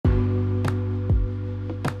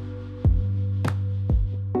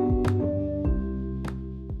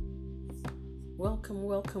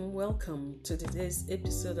Welcome to today's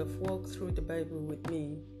episode of Walk Through the Bible with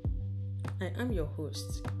me. I am your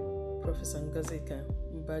host, Professor Ngozika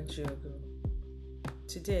Mbadjogo.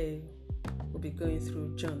 Today, we'll be going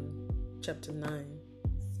through John chapter 9.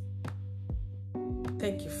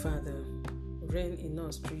 Thank you, Father. Reign in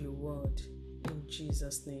us through your word, in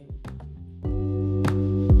Jesus' name.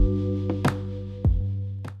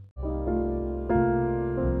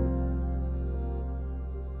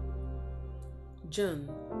 John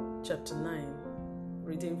chapter 9,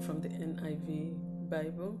 reading from the NIV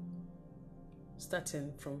Bible,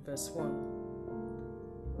 starting from verse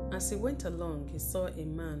 1. As he went along, he saw a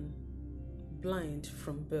man blind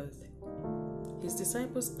from birth. His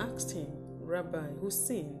disciples asked him, "Rabbi, who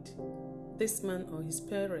sinned, this man or his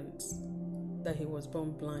parents, that he was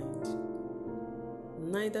born blind?"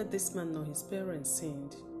 "Neither this man nor his parents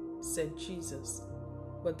sinned," said Jesus.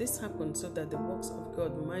 "But this happened so that the works of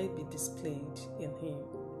God might be displayed in him.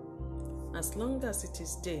 As long as it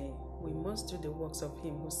is day, we must do the works of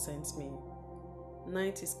him who sent me.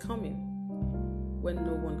 Night is coming, when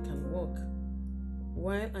no one can walk.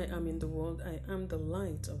 While I am in the world, I am the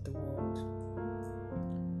light of the world."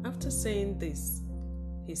 After saying this,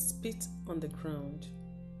 he spit on the ground,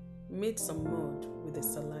 made some mud with the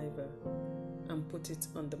saliva, and put it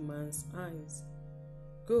on the man's eyes.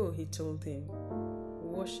 "Go," he told him,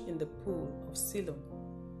 "wash in the pool of Siloam."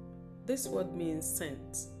 This word means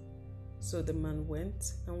sent. So the man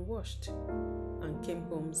went and washed and came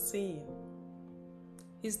home seeing.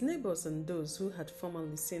 His neighbors and those who had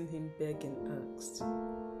formerly seen him begging asked,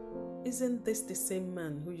 "Isn't this the same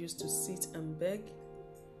man who used to sit and beg?"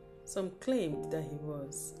 Some claimed that he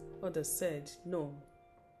was. Others said, "No,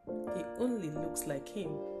 he only looks like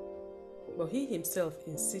him." But he himself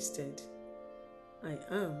insisted, "I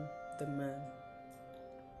am the man."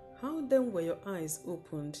 "How then were your eyes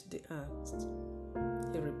opened?" they asked.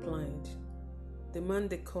 He replied, "The man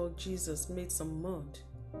they called Jesus made some mud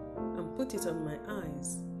and put it on my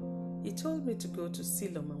eyes. He told me to go to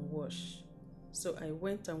Siloam and wash. So I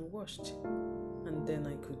went and washed, and then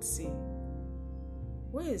I could see."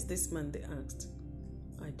 "Where is this man?" they asked.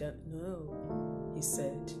 "I don't know," he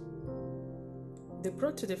said. They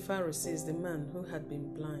brought to the Pharisees the man who had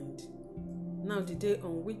been blind. Now the day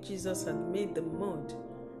on which Jesus had made the mud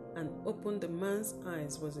and opened the man's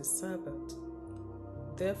eyes was a Sabbath.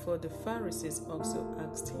 Therefore the Pharisees also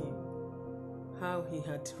asked him how he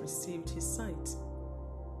had received his sight.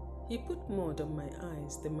 "He put mud on my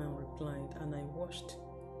eyes," the man replied, "and I washed,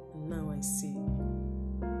 and now I see."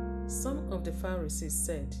 Some of the Pharisees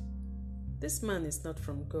said, "This man is not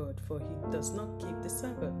from God, for he does not keep the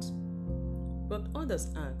Sabbath." But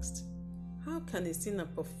others asked, "How can a sinner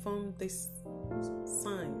perform these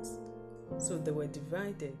signs?" So they were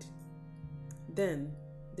divided. Then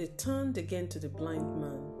they turned again to the blind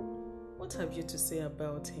man. "What have you to say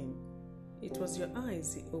about him? It was your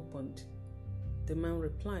eyes he opened." The man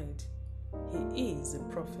replied, "He is a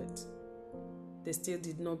prophet." They still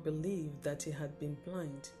did not believe that he had been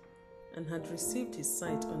blind and had received his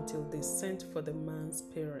sight until they sent for the man's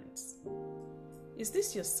parents. "Is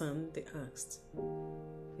this your son?" they asked.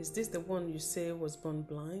 "Is this the one you say was born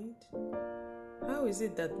blind? How is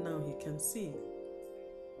it that now he can see?"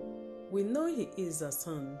 "We know he is our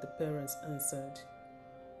son," the parents answered,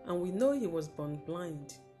 "and we know he was born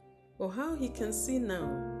blind. But how he can see now,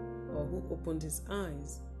 or who opened his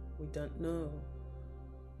eyes, we don't know.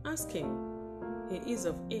 Ask him. He is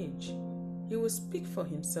of age. He will speak for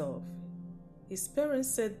himself." His parents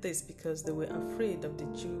said this because they were afraid of the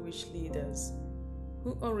Jewish leaders,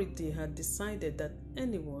 who already had decided that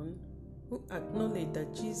anyone who acknowledged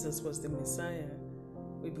that Jesus was the Messiah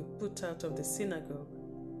will be put out of the synagogue.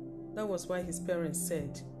 That was why his parents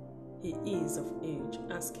said, "He is of age,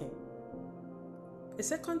 ask him." A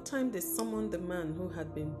second time they summoned the man who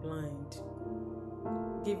had been blind.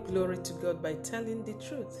 "Give glory to God by telling the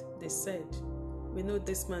truth," they said. "We know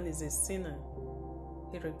this man is a sinner."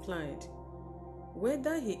 He replied,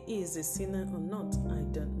 "Whether he is a sinner or not, I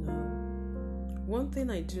don't know. One thing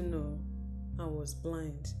I do know, I was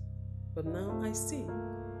blind, but now I see."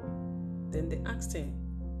 Then they asked him,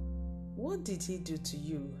 "What did he do to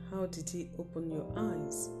you? How did he open your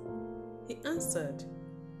eyes?" He answered,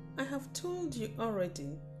 "I have told you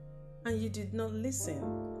already, and you did not listen.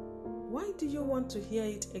 Why do you want to hear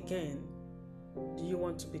it again? Do you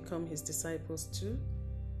want to become his disciples too?"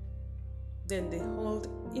 Then they hurled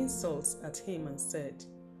insults at him and said,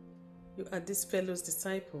 "You are this fellow's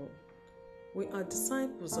disciple. We are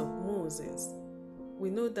disciples of Moses. We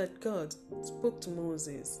know that God spoke to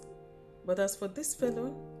Moses. But as for this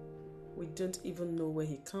fellow, we don't even know where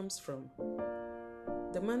he comes from."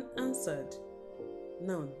 The man answered,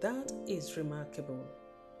 Now that is remarkable.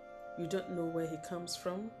 You don't know where he comes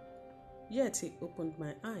from, yet he opened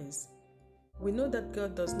my eyes. We know that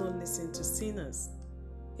God does not listen to sinners.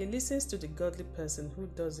 He listens to the godly person who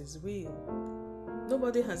does his will.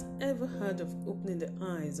 Nobody has ever heard of opening the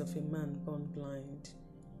eyes of a man born blind.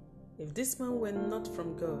 If this man were not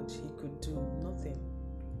from God, he could do nothing.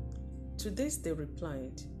 To this they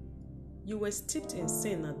replied, "You were steeped in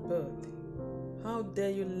sin at birth. How dare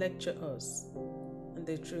you lecture us?" And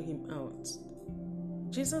they threw him out.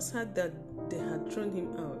 Jesus heard that they had thrown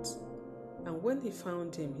him out, and when he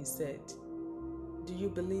found him, he said, "Do you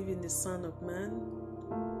believe in the Son of Man?"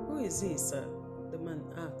 "Who is he, sir?" the man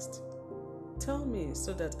asked. "Tell me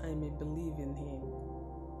so that I may believe in him."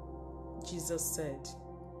 Jesus said,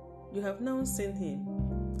 "You have now seen him.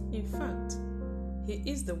 In fact, he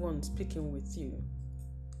is the one speaking with you."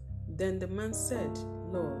 Then the man said,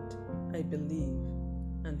 "Lord, I believe,"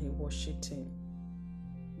 and he worshipped him.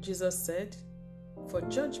 Jesus said, "For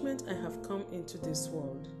judgment I have come into this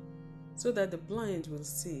world, so that the blind will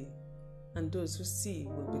see, and those who see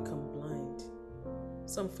will become blind."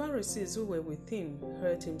 Some Pharisees who were with him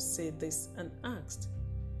heard him say this and asked,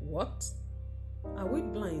 "What? Are we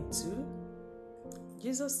blind too?"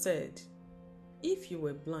 Jesus said, "If you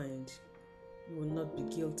were blind, you will not be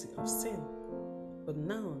guilty of sin. But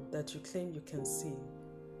now that you claim you can see,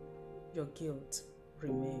 your guilt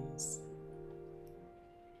remains."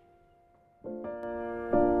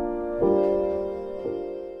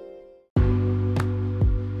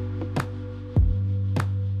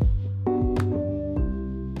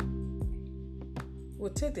 We'll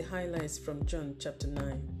take the highlights from John chapter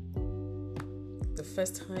 9. The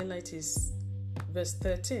first highlight is verse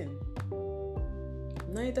 13.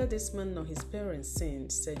 "Neither this man nor his parents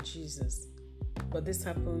sinned," said Jesus, "but this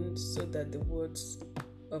happened so that the words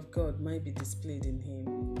of God might be displayed in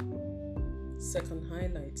him." Second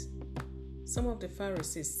highlight. Some of the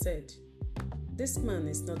Pharisees said, "This man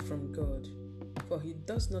is not from God, for he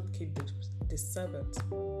does not keep the Sabbath."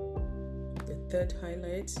 The third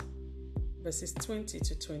highlight, verses 20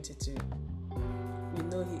 to 22. "We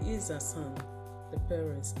know he is our son," the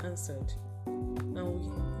parents answered, "and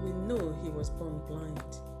we know he was born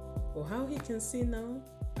blind. But how he can see now,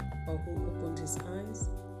 or who opened his eyes,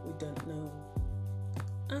 we don't know.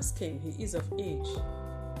 Ask him, he is of age.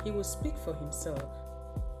 He will speak for himself."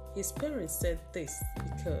 His parents said this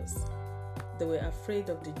because they were afraid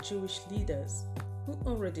of the Jewish leaders, who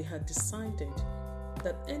already had decided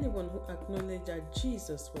that anyone who acknowledged that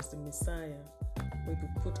Jesus was the Messiah will be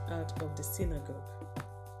put out of the synagogue.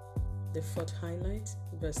 The fourth highlight,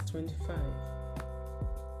 verse 25.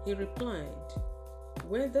 He replied,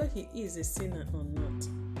 "Whether he is a sinner or not,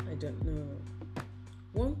 I don't know.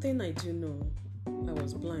 One thing I do know, I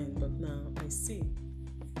was blind, but now I see."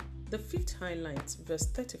 The fifth highlight, verse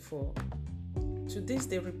 34. To this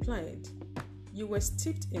they replied, "You were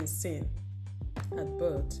steeped in sin at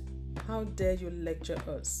birth. How dare you lecture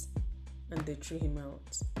us?" And they threw him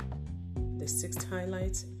out. The sixth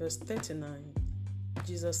highlight, verse 39.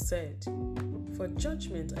 Jesus said, "For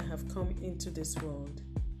judgment I have come into this world,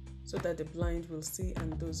 so that the blind will see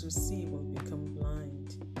and those who see will become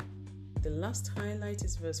blind." The last highlight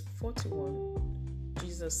is verse 41.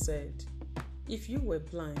 Jesus said, "If you were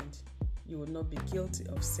blind, you would not be guilty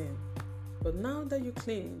of sin. But now that you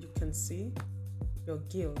claim you can see, your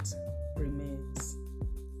guilt remains."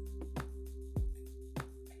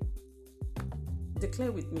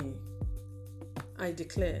 Declare with me. I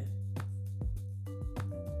declare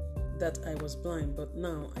that I was blind, but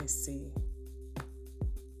now I see.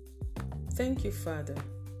 Thank you, Father,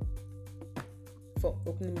 for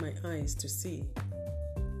opening my eyes to see.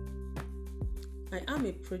 I am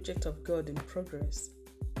a project of God in progress.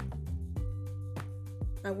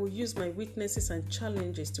 I will use my weaknesses and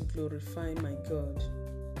challenges to glorify my God.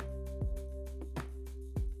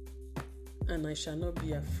 And I shall not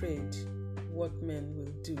be afraid what men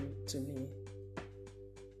will do to me.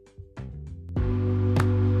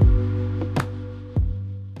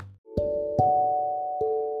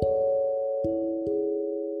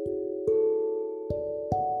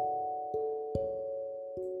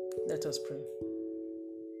 Let us pray.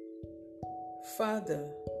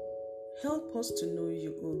 Father, help us to know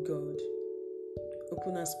you, O God.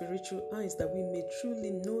 Open our spiritual eyes that we may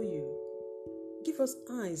truly know you. Give us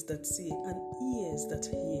eyes that see and ears that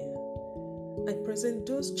hear. I present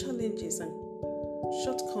those challenges and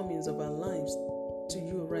shortcomings of our lives to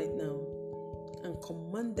you right now and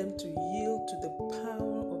command them to yield to the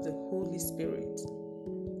power of the Holy Spirit.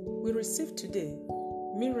 We receive today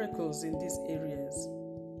miracles in these areas.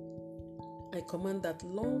 I command that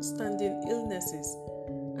long-standing illnesses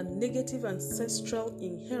and negative ancestral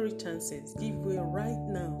inheritances give way right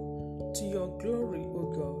now to your glory,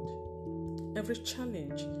 O God. Every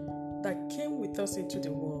challenge that came with us into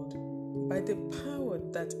the world, by the power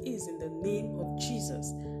that is in the name of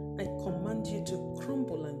Jesus, I command you to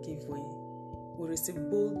crumble and give way. We receive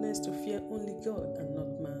boldness to fear only God and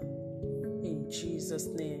not man. In Jesus'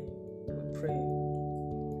 name we pray.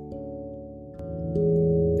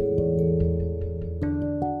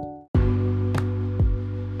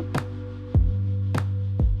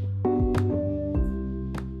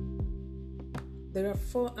 There are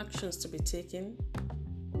 4 actions to be taken.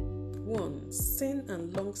 1. Sin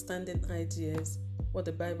and long-standing ideas, what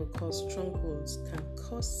the Bible calls strongholds, can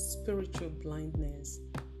cause spiritual blindness.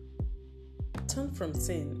 Turn from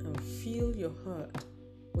sin and fill your heart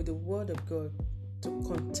with the Word of God to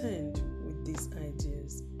contend with these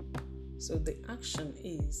ideas. So the action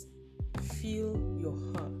is fill your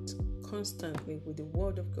heart constantly with the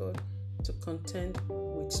Word of God to contend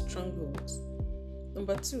with strongholds.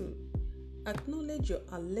 Number 2, acknowledge your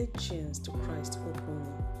allegiance to Christ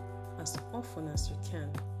openly as often as you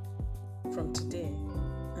can, from today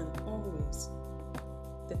and always.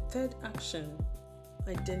 The 3rd action,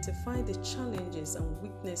 identify the challenges and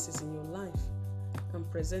weaknesses in your life and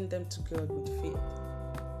present them to God with faith.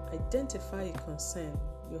 Identify a concern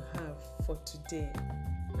you have for today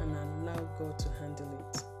and allow God to handle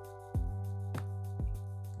it.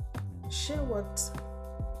 Share what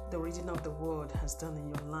the reading of the Word has done in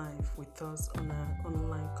your life with us on our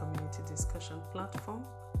online community discussion platform,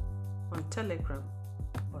 on Telegram,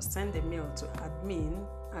 or send a mail to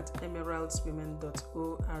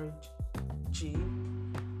admin@emeraldswomen.org,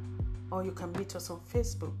 or you can meet us on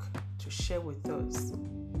Facebook to share with us.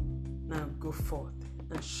 Now go forth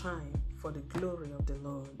and shine, for the glory of the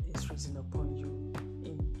Lord is risen upon you.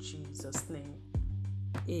 In Jesus' name,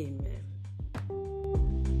 amen.